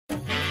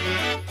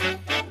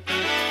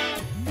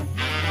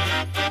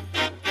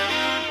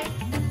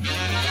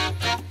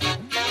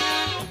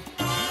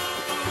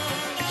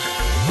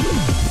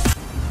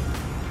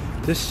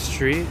This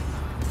street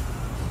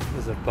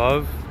is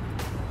above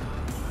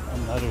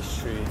another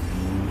street.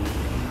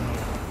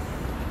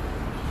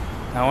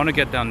 I want to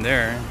get down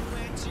there.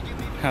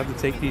 I have to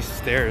take these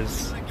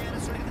stairs.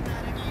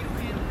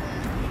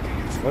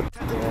 What the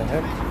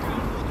heck?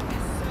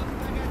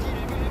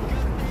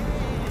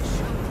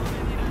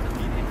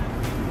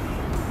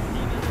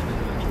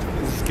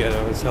 This is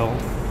ghetto as hell.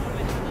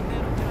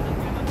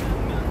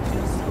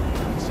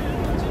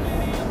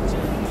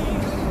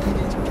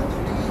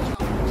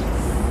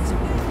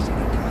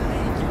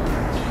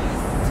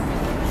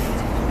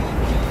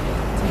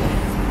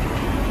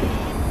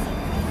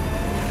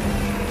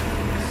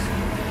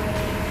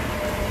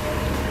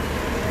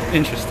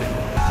 Interesting.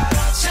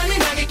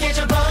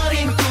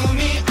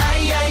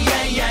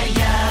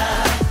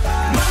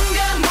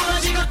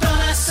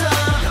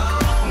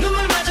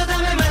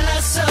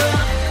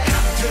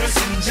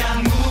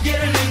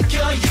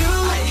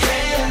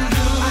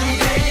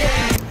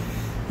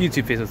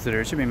 YouTube, Facebook,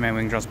 Twitter, should be my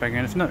WingDrops back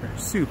here. It's another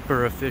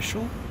super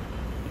official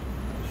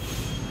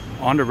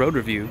on the road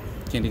review.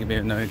 Can't think of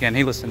it. No, again.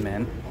 Hey, listen,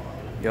 man.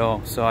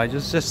 Yo, so I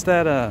just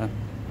that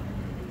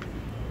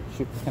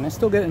shoot, can I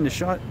still get in the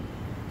shot?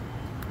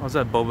 I was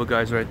at Boba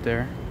Guys right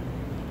there.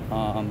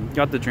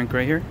 Got the drink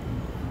right here.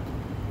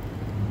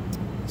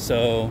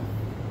 So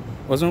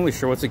wasn't really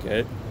sure what to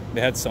get.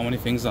 They had so many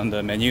things on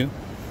the menu.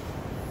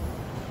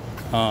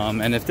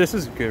 And if this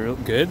is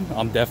good,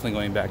 I'm definitely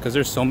going back because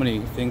there's so many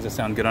things that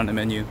sound good on the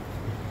menu.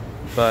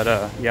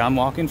 But yeah, I'm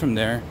walking from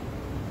there.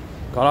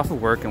 Got off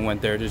of work and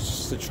went there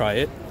just to try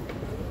it.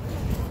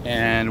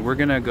 And we're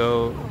gonna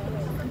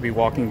be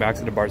walking back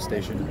to the BART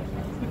station.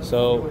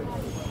 So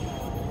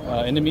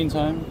in the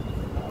meantime,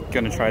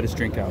 gonna try this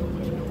drink out.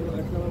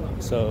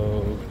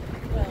 So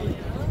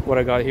what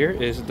I got here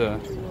is the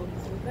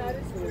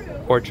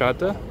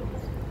Horchata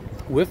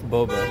with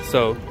boba.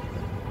 So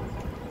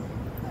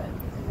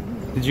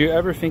did you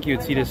ever think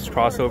you'd see this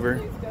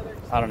crossover?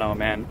 I don't know,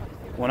 man.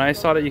 When I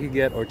saw that you could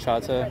get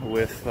horchata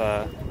with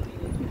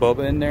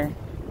boba in there,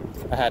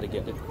 I had to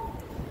get it.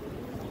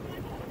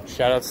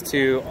 Shoutouts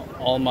to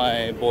all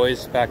my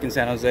boys back in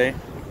San Jose.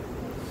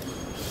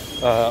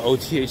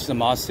 OTH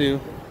Samasu,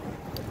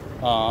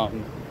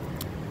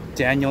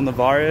 Daniel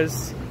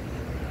Navarez.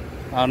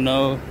 I don't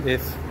know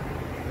if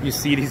you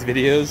see these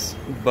videos,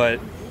 but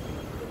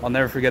I'll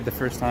never forget the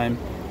first time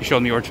you showed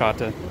me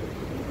horchata.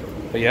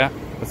 But yeah,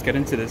 let's get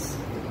into this.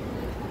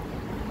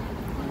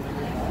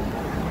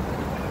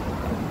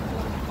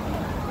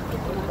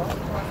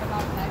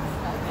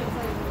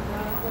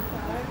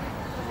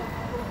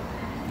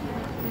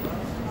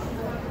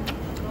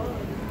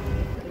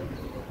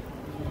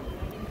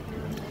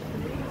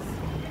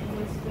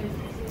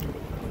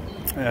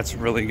 That's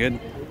really good.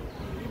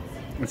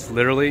 It's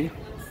literally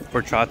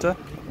horchata,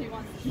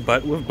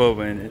 but with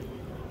boba in it.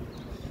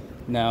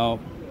 Now,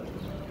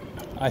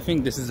 I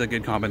think this is a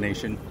good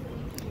combination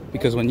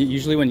because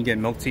usually when you get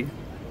milk tea,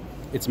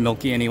 it's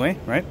milky anyway,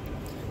 right?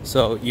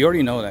 So you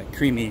already know that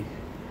creamy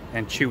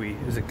and chewy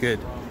is a good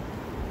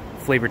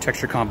flavor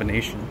texture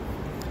combination.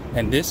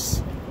 And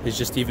this is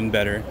just even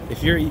better.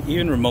 If you're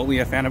even remotely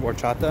a fan of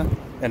horchata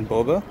and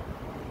boba,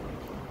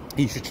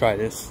 you should try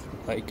this.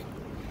 Like,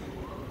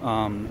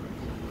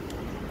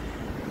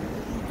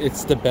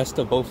 it's the best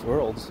of both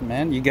worlds,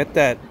 man. You get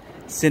that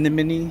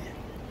cinnamony,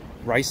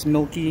 rice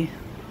milky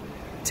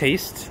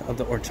taste of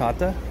the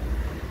horchata,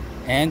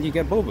 and you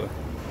get boba.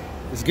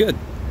 It's good.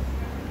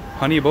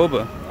 Honey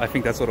boba, I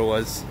think that's what it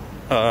was.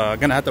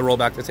 Gonna have to roll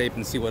back the tape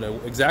and see what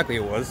exactly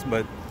it was,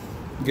 but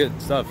good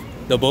stuff.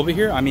 The boba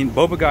here, I mean,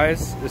 Boba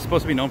Guys is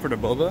supposed to be known for the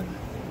boba.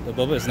 The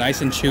boba is nice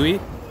and chewy.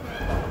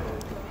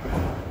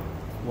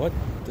 What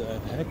the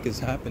heck is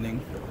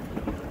happening?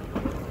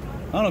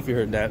 I don't know if you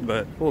heard that,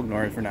 but we'll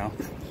ignore it for now.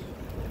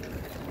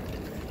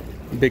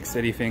 Big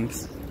city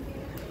things.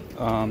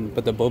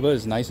 But the boba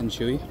is nice and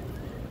chewy.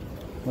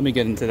 Let me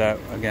get into that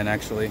again,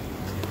 actually.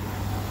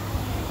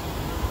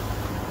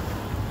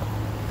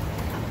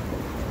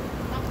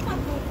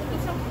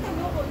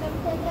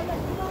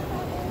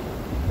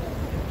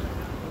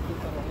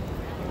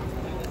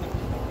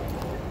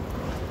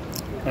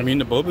 I mean,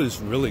 the boba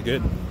is really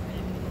good.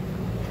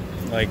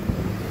 Like,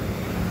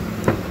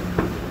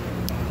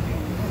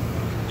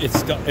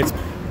 it's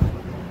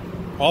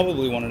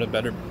probably one of the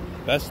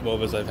best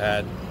bobas I've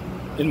had,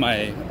 in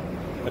my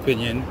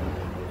opinion.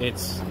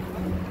 It's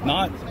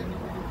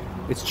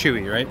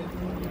chewy, right?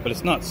 But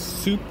it's not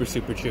super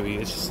chewy.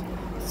 It's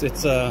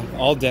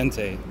al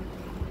dente.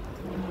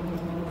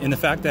 In the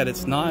fact that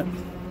it's not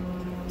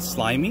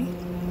slimy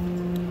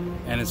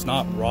and it's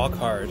not rock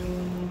hard.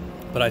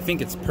 But I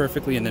think it's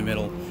perfectly in the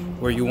middle,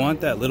 where you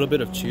want that little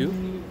bit of chew.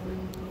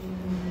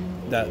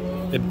 That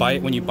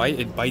when you bite,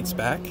 it bites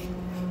back,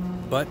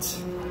 but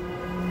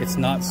it's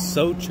not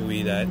so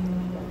chewy that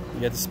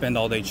you have to spend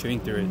all day chewing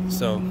through it.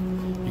 So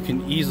you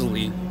can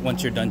easily,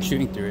 once you're done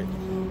chewing through it,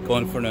 go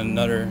in for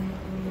another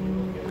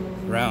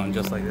round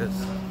just like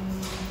this.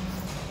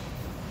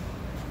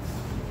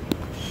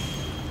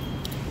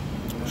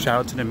 Shout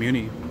out to the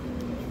Muni.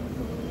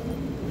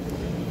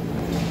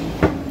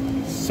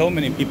 so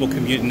many people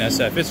commute in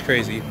SF. It's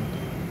crazy.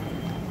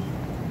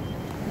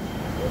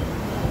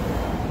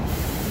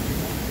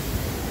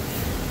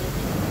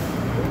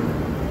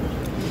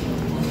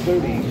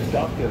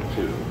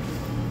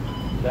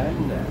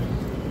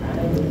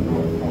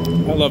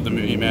 I love the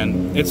movie,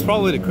 man. It's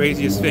probably the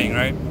craziest thing,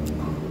 right?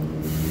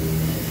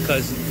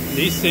 Because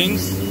these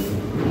things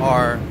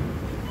are,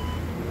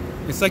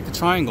 it's like the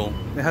triangle.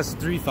 It has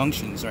 3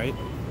 functions, right?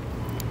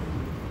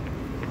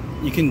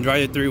 You can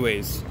drive it 3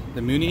 ways.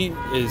 The Mooney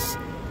is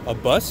a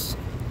bus.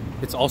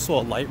 It's also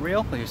a light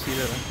rail. You see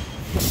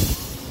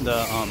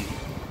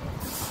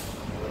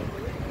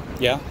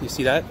yeah, you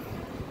see that?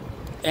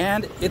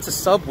 And it's a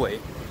subway.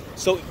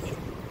 So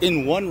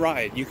in one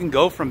ride, you can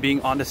go from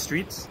being on the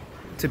streets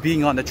to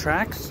being on the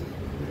tracks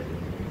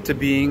to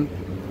being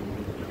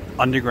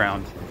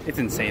underground. It's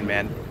insane,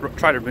 man.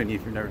 Try the Mooney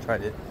if you've never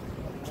tried it.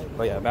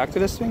 But yeah, back to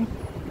this thing.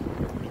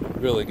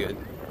 Really good.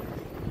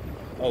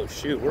 Oh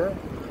shoot, we're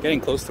getting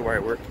close to where I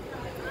work.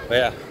 But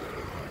yeah,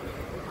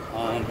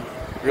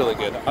 really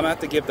good. I'm gonna have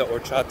to give the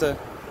Horchata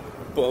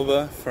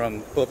Boba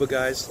from Boba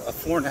Guys a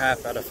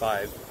 4.5 out of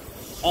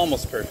 5.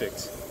 Almost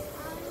perfect.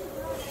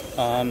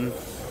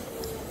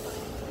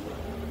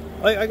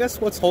 I guess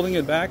what's holding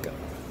it back,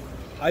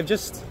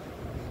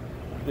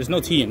 there's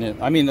no tea in it.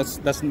 I mean,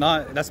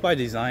 that's by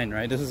design,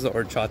 right? This is a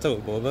Horchata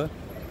with Boba,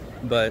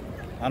 but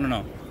I don't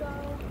know.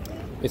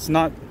 It's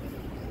not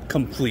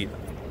complete.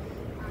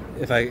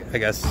 I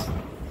guess,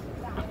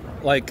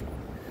 like,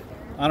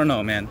 I don't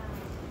know, man.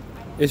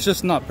 It's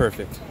just not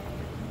perfect.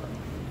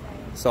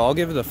 So I'll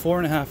give it a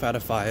 4.5 out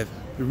of 5.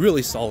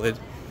 Really solid.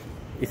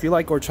 If you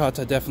like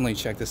Horchata, definitely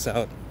check this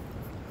out.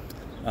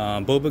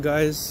 Boba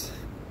Guys,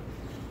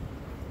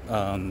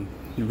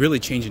 really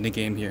changing the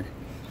game here.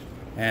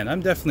 And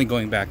I'm definitely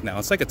going back now.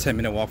 It's like a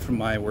 10-minute walk from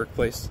my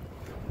workplace.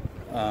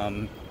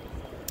 And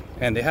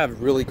they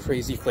have really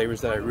crazy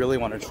flavors that I really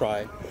want to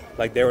try.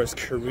 Like there was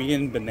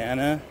Korean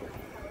banana,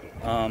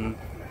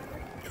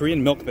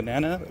 Korean milk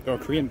banana, or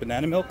Korean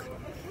banana milk.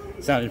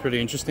 Sounded pretty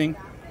interesting.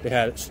 They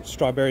had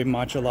strawberry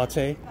matcha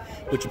latte,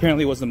 which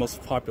apparently was the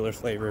most popular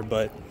flavor,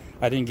 but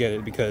I didn't get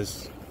it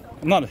because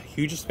I'm not a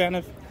hugest fan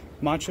of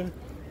matcha,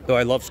 though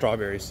I love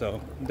strawberries, so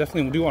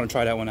definitely do want to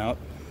try that one out.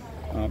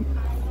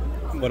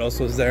 What else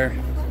was there?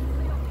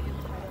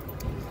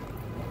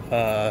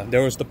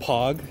 There was the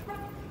Pog.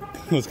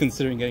 I was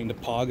considering getting the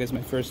Pog as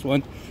my first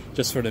one,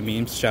 just for the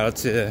memes. Shout out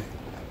to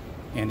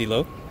Andy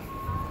Lowe.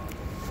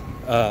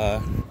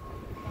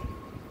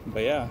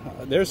 But yeah,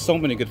 there's so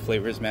many good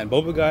flavors, man.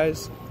 Boba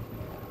Guys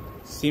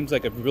seems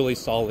like a really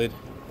solid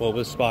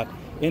boba spot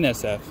in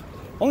SF.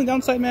 Only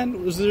downside,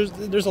 man, was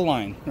there's a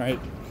line, right?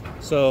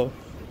 So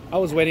I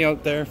was waiting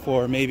out there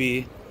for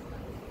maybe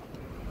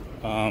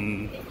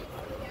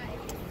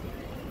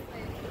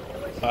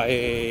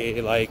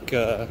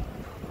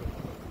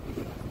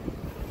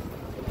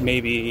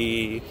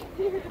maybe,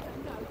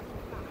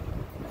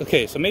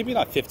 okay, so maybe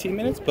not 15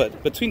 minutes,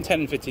 but between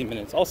 10 and 15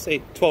 minutes. I'll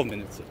say 12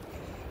 minutes.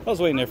 I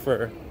was waiting there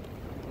for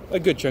a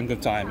good chunk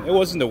of time. It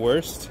wasn't the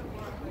worst.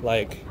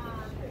 Like,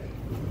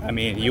 I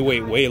mean, you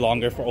wait way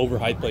longer for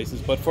overhyped places,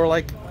 but for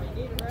like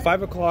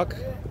 5 o'clock,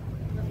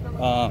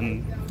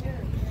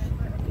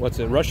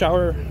 rush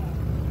hour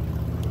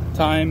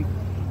time,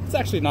 it's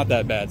actually not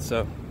that bad.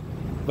 So,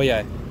 but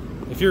yeah,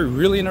 if you're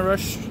really in a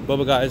rush,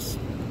 Boba Guys,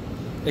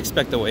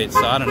 expect the wait.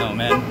 So I don't know,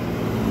 man.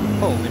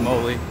 Holy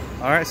moly.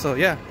 All right, so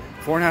yeah,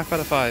 4.5 out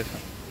of 5.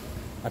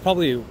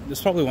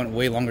 This probably went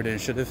way longer than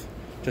it should have,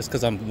 just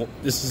because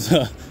this is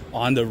a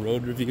on the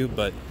road review.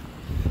 But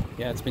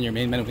yeah, it's been your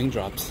main man of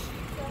WingDrops,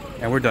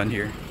 and we're done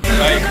here.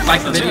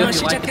 Like the video if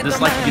you like it,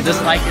 dislike if you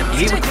dislike it,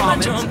 leave a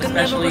comment,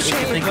 especially if you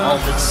think all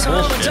this is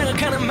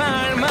bullshit.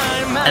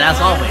 And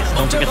as always,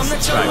 don't forget to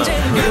subscribe.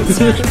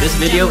 This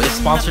video is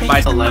sponsored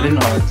by 11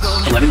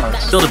 Arts. 11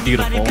 Arts. Still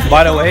beautiful.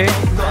 By the way,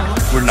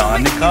 we're not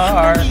in the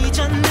car.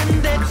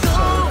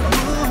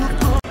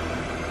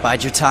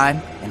 Bide your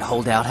time and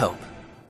hold out hope.